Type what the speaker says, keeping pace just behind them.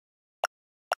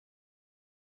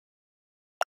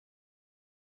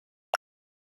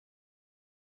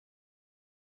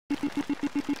Here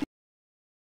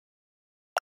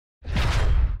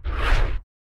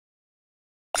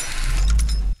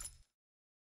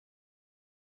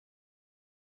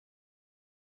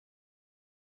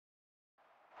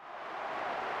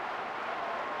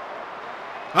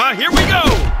we go!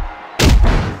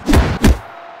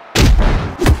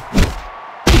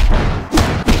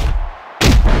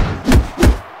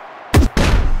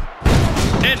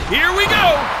 And here we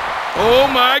go! Oh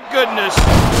my goodness!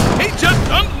 He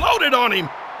just unloaded on him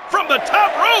from the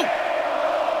top rope!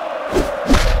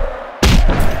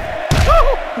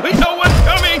 Oh, we know what's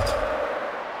coming!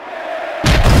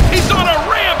 He's on a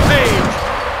rampage!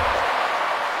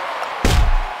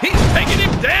 He's taking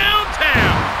him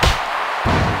downtown!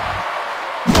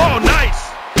 Oh,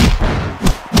 nice!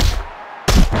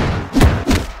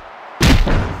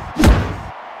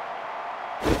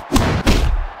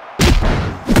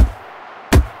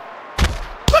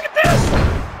 Look at this!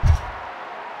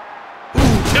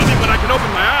 Ooh, tell me when I can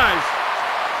open my eyes.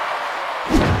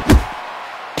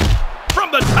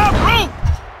 From the top rope!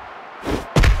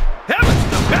 Heavens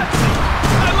to Betsy!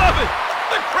 I love it!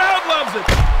 The crowd loves it!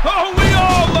 Oh, we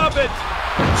all love it!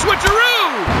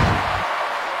 Switcheroo!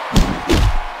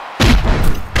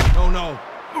 No,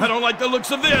 I don't like the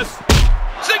looks of this.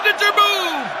 Signature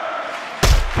move!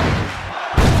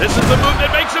 This is the move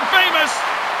that makes him famous.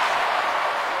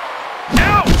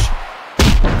 Ouch!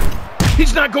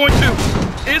 He's not going to.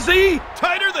 Is he?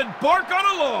 Tighter than bark on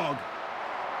a log.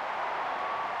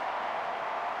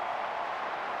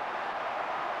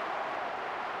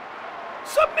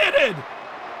 Submitted!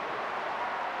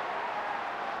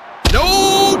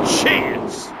 No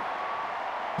chance!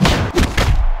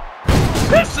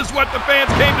 This is what the fans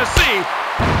came to see!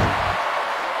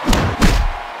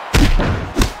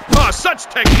 Oh, such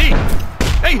technique!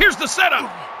 Hey, here's the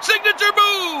setup! Signature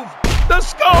move! The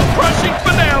skull-crushing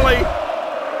finale!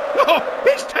 Oh,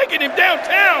 he's taking him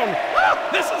downtown! Oh,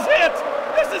 this is it!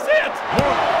 This is it!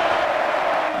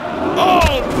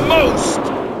 Almost!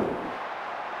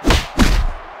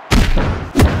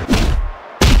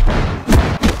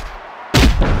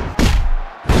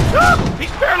 Oh,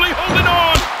 he's barely holding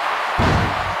on!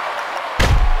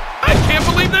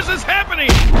 This is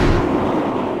happening!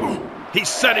 He's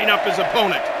setting up his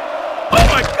opponent. Oh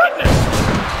my goodness!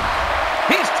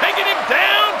 He's taking him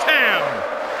downtown!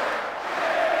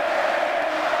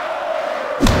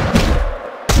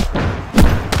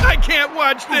 I can't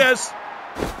watch this!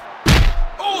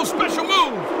 Oh, special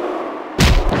move!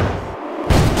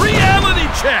 Reality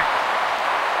check!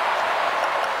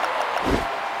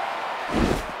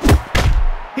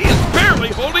 He is barely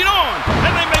holding on,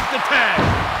 and they make the tag!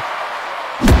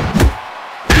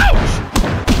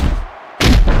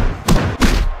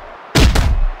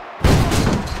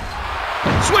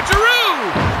 Switcheroo!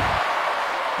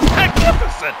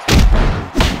 Magnificent!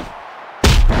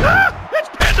 Ah, it's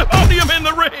pandemonium in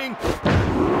the ring!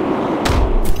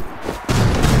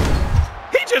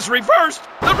 He just reversed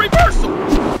the reversal!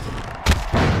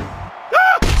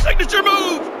 Ah, signature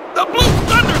move! The Blue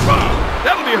Thunder Bomb!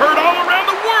 That'll be heard all around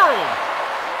the world!